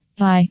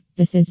Hi,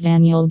 this is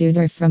Daniel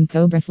Duder from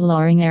Cobra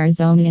Flooring,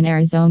 Arizona in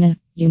Arizona,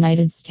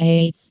 United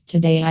States.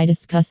 Today I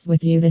discuss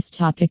with you this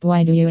topic: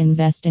 why do you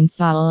invest in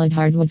solid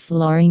hardwood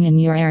flooring in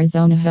your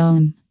Arizona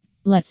home?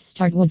 Let's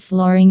start. Wood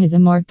flooring is a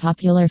more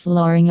popular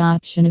flooring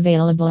option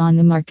available on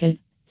the market.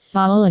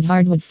 Solid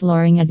hardwood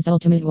flooring adds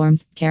ultimate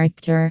warmth,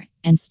 character,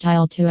 and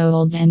style to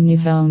old and new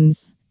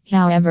homes.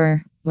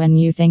 However, when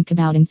you think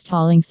about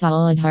installing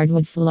solid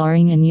hardwood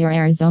flooring in your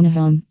Arizona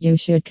home, you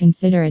should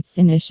consider its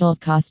initial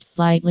cost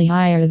slightly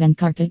higher than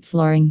carpet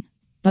flooring.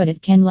 But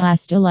it can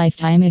last a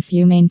lifetime if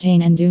you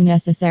maintain and do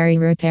necessary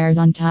repairs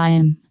on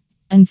time.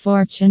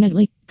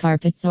 Unfortunately,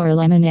 carpets or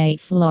laminate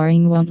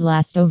flooring won't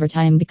last over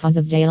time because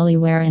of daily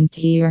wear and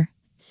tear.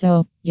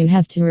 So, you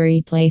have to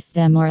replace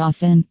them more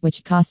often,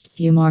 which costs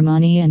you more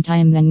money and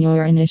time than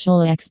your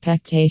initial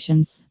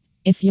expectations.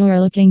 If you're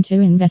looking to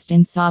invest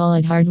in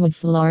solid hardwood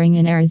flooring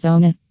in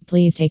Arizona,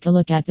 please take a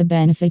look at the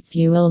benefits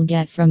you will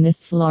get from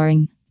this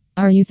flooring.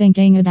 Are you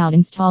thinking about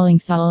installing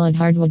solid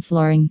hardwood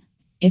flooring?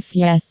 If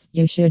yes,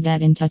 you should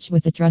get in touch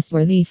with a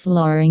trustworthy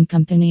flooring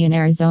company in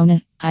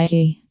Arizona,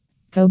 i.e.,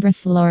 Cobra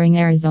Flooring,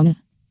 Arizona.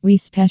 We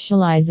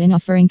specialize in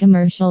offering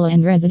commercial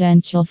and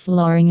residential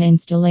flooring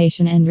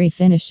installation and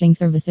refinishing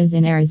services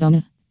in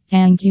Arizona.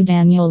 Thank you,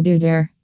 Daniel Duder.